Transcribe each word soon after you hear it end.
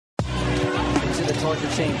towards the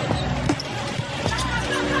chamber.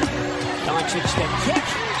 Doncic the kick.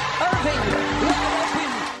 Irving wide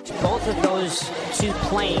open. Both of those two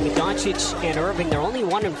playing, Doncic and Irving, they're only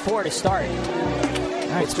 1 and 4 to start.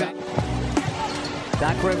 Nice job.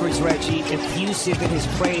 Doc Rivers, Reggie, effusive in his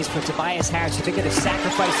praise for Tobias Harris. You think of the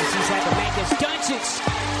sacrifices he's had to make as Doncic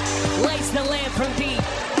lights the lamp from deep.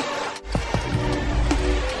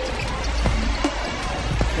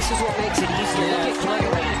 This is what makes it easier. Look at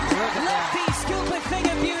Kyrie. Lefty, scooping thing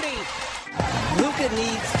of beauty. Luka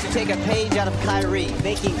needs to take a page out of Kyrie,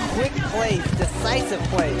 making quick plays, decisive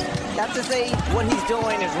plays. Not to say what he's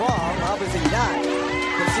doing is wrong, obviously not.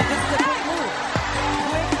 But see, this is a quick move.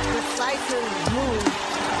 Quick, decisive move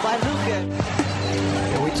by Luka.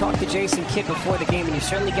 And we talked to Jason Kidd before the game, and you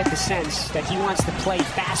certainly get the sense that he wants to play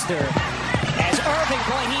faster. As Irving,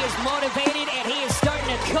 boy, he is motivated, and he is starting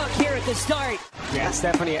to cook here at the start. Yeah,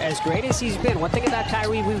 Stephanie, as great as he's been, one thing about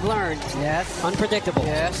Kyrie we've learned, yes, unpredictable.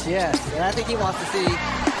 Yes. And I think he wants to see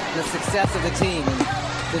the success of the team and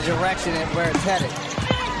the direction and where it's headed.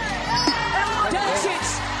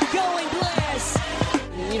 Doncic going blast.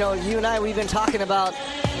 You know, you and I, we've been talking about,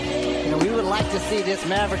 we would like to see this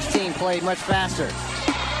Mavericks team play much faster.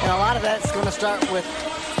 And a lot of that's going to start with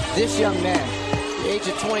this young man, the age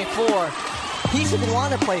of 24. He should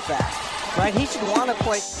want to play fast, right? He should want to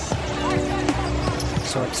play.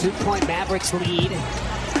 So a 2-point Mavericks lead.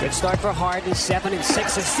 Good start for Harden, 7 and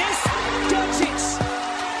 6 assists. Doncic.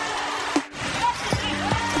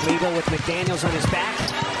 Cleveland with McDaniels on his back.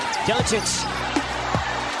 Doncic.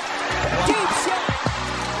 Deep shot.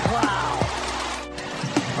 Wow.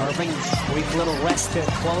 Irving, brief little rest to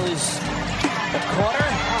close the quarter.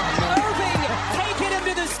 Irving taking him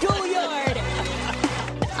to the schoolyard.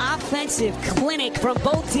 Offensive clinic from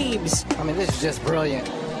both teams. I mean, this is just brilliant.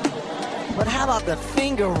 But how about the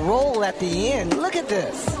finger roll at the end? Look at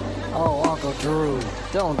this. Oh, Uncle Drew,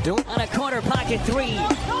 don't do it. On a corner pocket 3.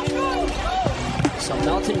 So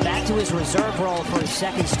Melton back to his reserve role for his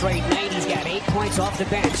second straight night. He's got 8 points off the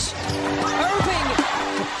bench. Irving!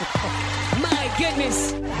 My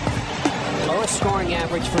goodness! Lowest scoring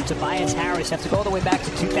average for Tobias Harris. Have to go all the way back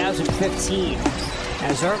to 2015.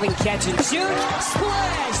 As Irving catch and shoot.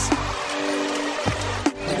 Splash!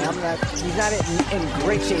 He's not in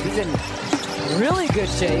great shape. He's in really good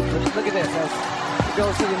shape. But look at this. As he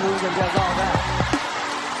goes through the moves and does all that.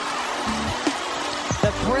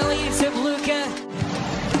 The brilliance of Luka.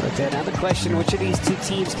 But then another question, which of these two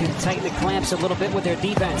teams can tighten the clamps a little bit with their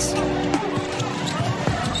defense?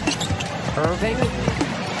 Irving.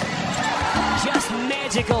 Just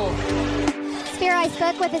magical. I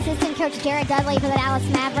spoke with assistant coach Jared Dudley for the Dallas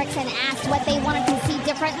Mavericks and asked what they wanted to see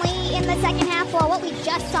differently in the second half. Well, what we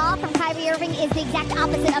just saw from Kyrie Irving is the exact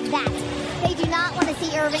opposite of that. They do not want to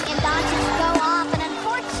see Irving and Doncic go off, and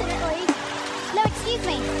unfortunately, no, excuse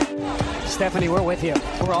me. Stephanie, we're with you.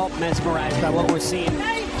 We're all mesmerized by what we're seeing.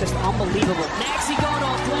 Just unbelievable. Maxey going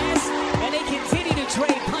off glass, and they continue to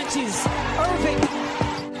trade punches. Irving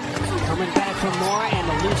coming back for more, and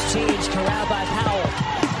the loose change corralled by Powell.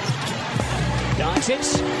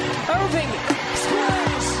 Doncic, Irving,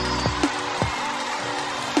 splash!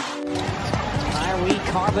 Kyrie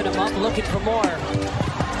carving him up, looking for more.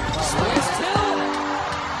 Splash 2!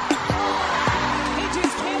 He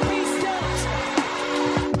just can't be stopped.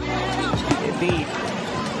 Embiid.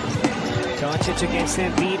 Doncic against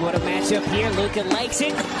Embiid, what a matchup here. Luka likes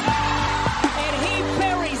it, and he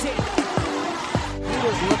buries it. He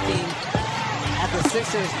was looking at the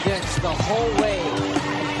Sixers bench the whole way.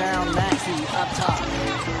 Found Maxey up top.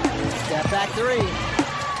 Step back 3.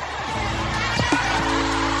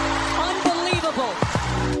 Unbelievable.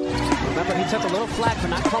 Remember, he took a little flack for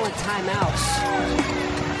not calling timeouts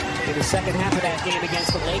in the second half of that game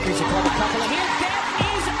against the Lakers. He called a couple of here. That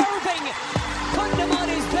is Irving putting him on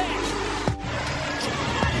his back.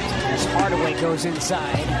 As Hardaway goes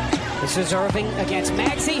inside. This is Irving against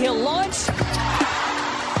Maxey. He'll launch.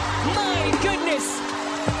 My goodness.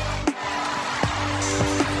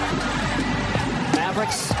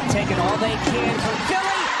 Mavericks taking all they can from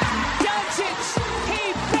Philly. Doncic,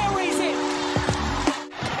 he buries it.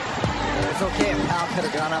 It's okay if Powell could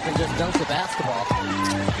have gone up and just dunked the basketball.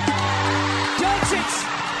 Doncic,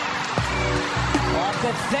 off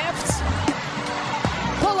the theft.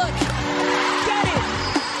 Bullock, got it.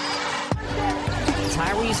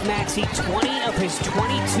 Tyrese Maxey, 20 of his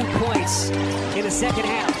 22 points in the second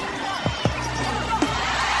half.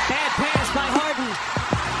 Bad pass by Harden.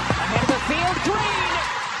 Ahead of the field, Green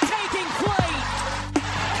taking flight.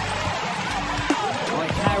 Boy,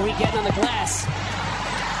 Kyrie getting on the glass.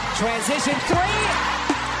 Transition 3.